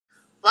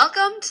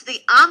Welcome to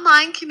the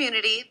online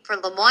community for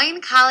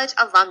Lemoyne College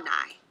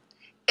alumni.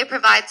 It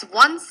provides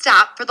one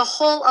stop for the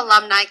whole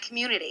alumni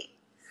community.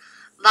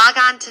 Log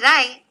on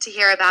today to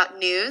hear about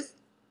news,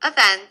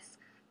 events,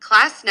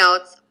 class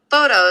notes,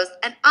 photos,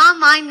 and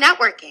online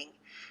networking,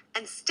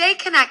 and stay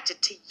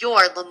connected to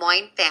your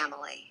Lemoyne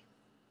family.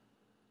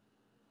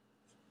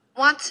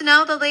 Want to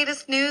know the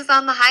latest news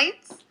on the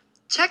Heights?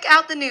 Check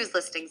out the news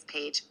listings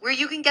page where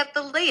you can get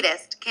the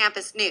latest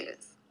campus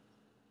news.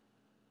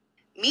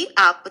 Meet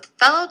up with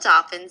fellow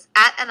Dolphins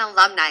at an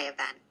alumni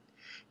event.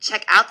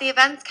 Check out the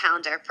events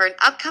calendar for an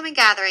upcoming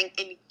gathering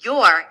in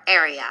your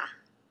area.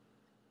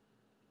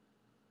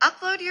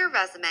 Upload your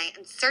resume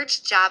and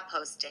search job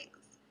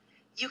postings.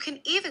 You can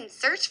even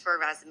search for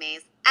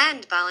resumes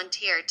and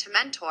volunteer to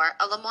mentor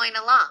a Lemoyne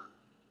alum.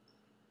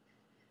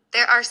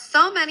 There are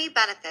so many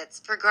benefits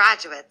for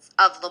graduates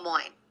of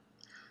Lemoyne.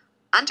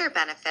 Under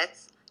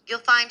benefits, you'll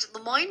find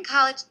Lemoyne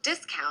College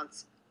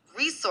discounts,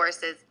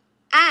 resources,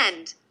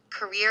 and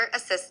career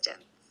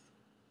assistance.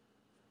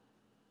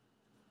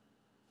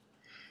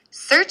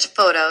 Search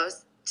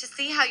photos to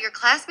see how your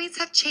classmates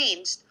have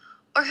changed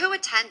or who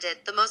attended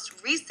the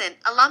most recent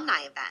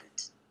alumni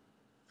event.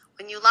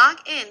 When you log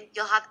in,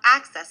 you'll have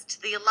access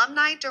to the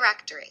alumni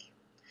directory.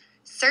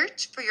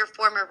 Search for your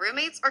former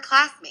roommates or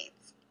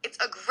classmates. It's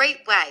a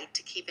great way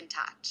to keep in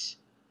touch.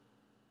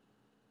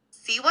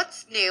 See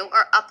what's new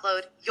or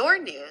upload your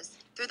news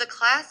through the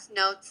class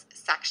notes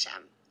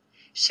section.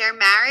 Share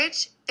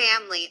marriage,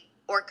 family,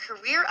 or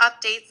career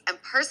updates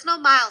and personal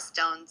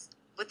milestones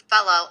with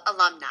fellow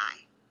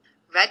alumni.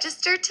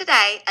 Register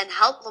today and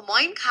help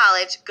Lemoyne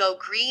College go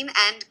green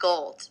and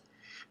gold.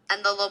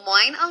 And the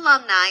Lemoyne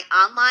Alumni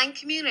online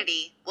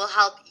community will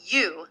help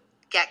you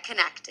get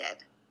connected.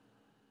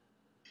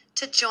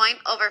 To join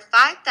over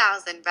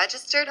 5,000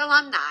 registered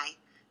alumni,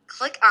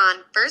 click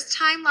on First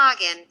Time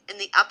Login in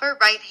the upper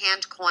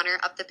right-hand corner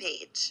of the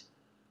page.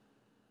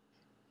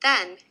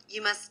 Then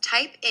you must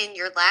type in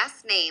your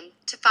last name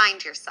to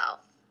find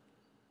yourself.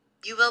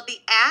 You will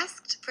be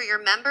asked for your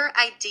member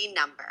ID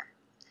number.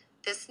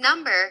 This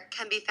number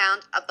can be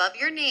found above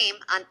your name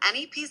on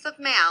any piece of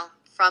mail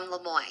from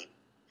Lemoyne.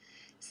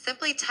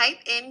 Simply type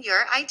in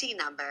your ID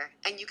number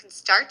and you can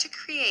start to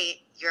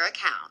create your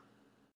account.